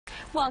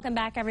Welcome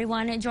back,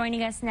 everyone.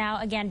 Joining us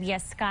now again via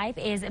Skype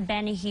is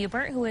Ben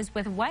Hubert, who is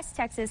with West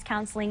Texas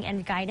Counseling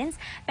and Guidance.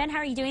 Ben, how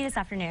are you doing this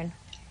afternoon?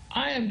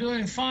 I am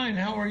doing fine.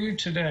 How are you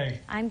today?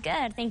 I'm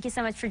good. Thank you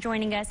so much for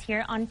joining us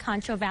here on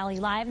Concho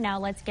Valley Live. Now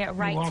let's get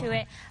right to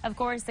it. Of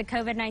course, the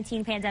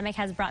COVID-19 pandemic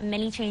has brought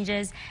many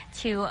changes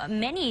to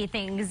many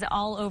things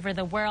all over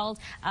the world.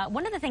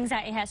 One of the things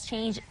that it has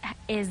changed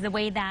is the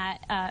way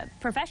that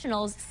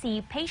professionals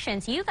see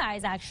patients. You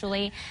guys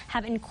actually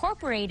have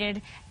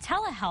incorporated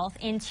telehealth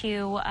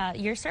into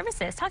your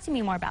services. Talk to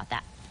me more about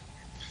that.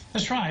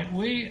 That's right.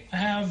 We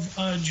have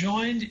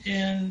joined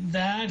in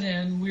that,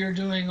 and we are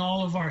doing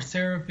all of our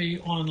therapy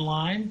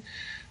online.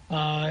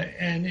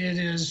 And it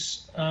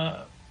is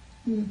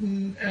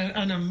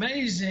an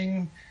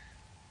amazing,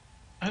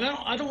 I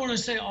don't want to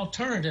say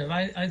alternative.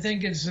 I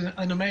think it's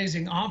an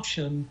amazing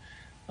option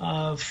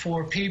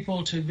for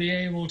people to be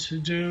able to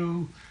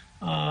do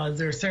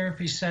their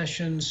therapy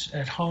sessions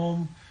at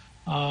home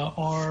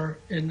or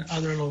in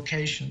other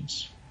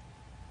locations.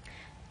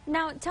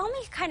 Now, tell me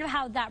kind of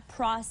how that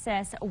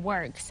process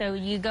works. So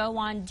do you go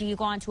onto a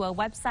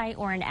website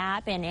or an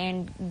app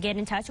and get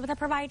in touch with a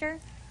provider?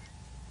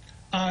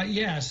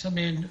 Yes. I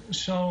mean,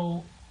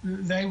 so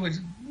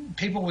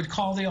people would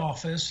call the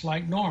office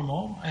like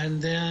normal,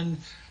 and then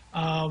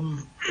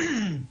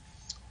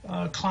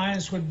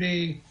clients would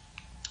be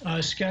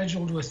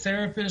scheduled with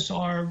therapists,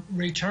 or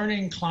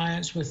returning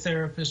clients with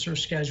therapists are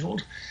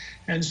scheduled.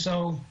 And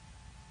so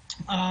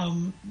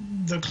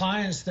the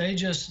clients, they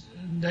just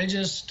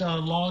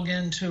log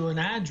into an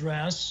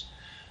address.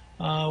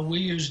 We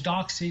use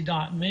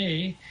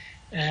doxy.me,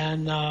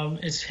 and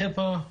it's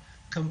HIPAA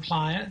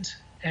compliant,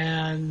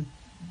 and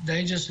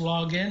they just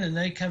log in and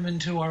they come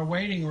into our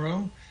waiting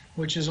room,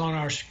 which is on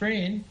our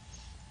screen,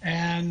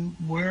 and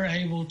we're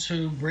able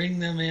to bring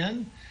them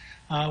in.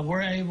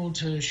 We're able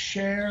to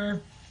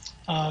share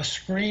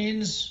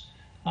screens,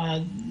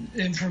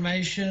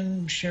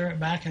 information, share it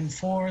back and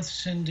forth,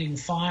 sending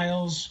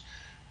files.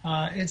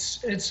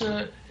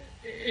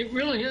 It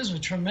really is a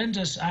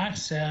tremendous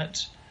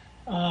asset,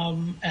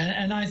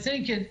 and I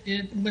think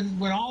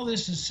when all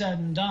this is said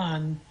and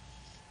done,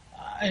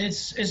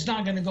 it's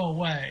not going to go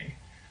away.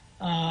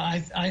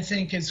 I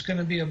think it's going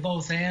to be a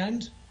both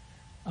and.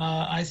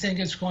 I think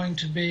it's going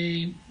to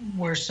be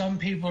where some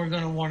people are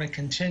going to want to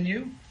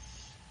continue.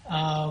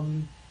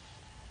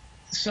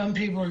 Some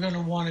people are going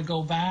to want to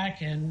go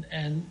back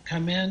and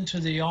come into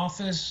the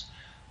office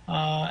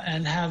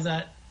and have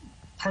that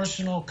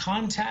personal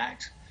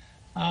contact.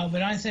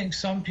 But I think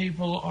some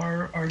people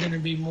are going to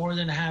be more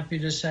than happy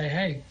to say,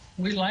 hey,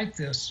 we like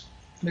this,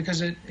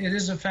 because it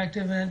is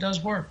effective and it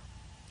does work.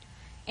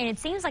 And it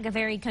seems like a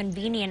very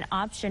convenient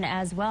option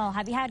as well.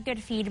 Have you had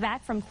good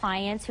feedback from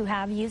clients who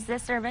have used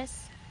this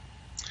service?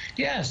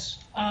 Yes,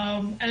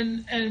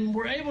 and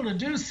we're able to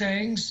do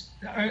things,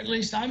 or at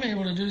least I'm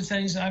able to do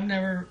things I've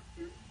never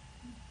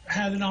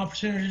had an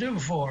opportunity to do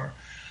before.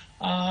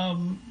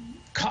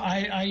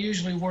 I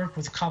usually work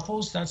with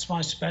couples. That's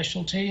my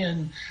specialty.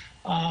 And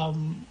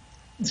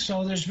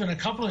so there's been a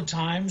couple of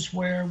times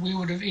where we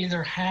would have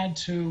either had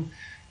to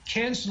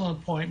cancel an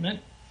appointment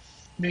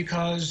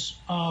because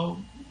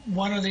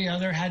one or the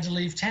other had to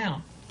leave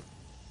town.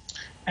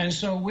 And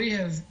so we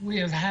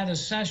have had a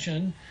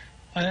session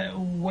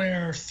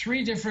where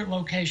 3 different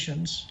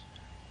locations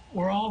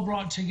were all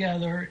brought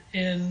together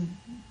in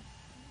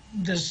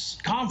this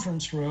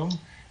conference room,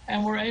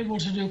 and we're able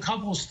to do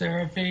couples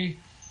therapy,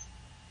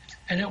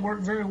 and it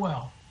worked very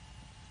well.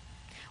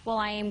 Well,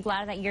 I am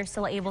glad that you're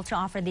still able to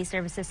offer these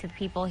services to the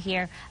people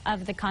here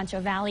of the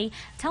Concho Valley.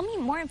 Tell me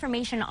more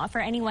information for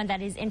anyone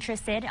that is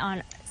interested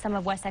on some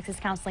of West Texas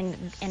Counseling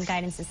and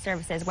Guidance's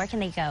services. Where can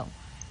they go?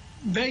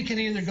 They can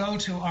either go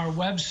to our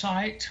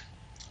website,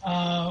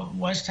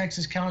 West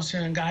Texas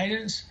Counseling and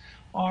Guidance,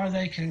 or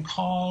they can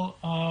call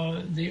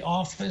the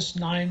office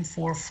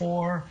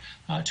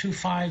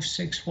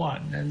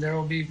 944-2561, and there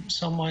will be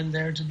someone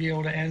there to be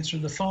able to answer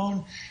the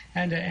phone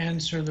and to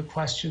answer the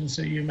questions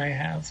that you may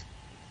have.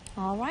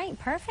 All right,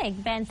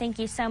 perfect. Ben, thank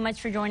you so much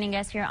for joining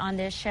us here on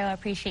this show. I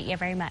appreciate you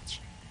very much.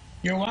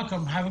 You're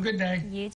welcome. Have a good day. You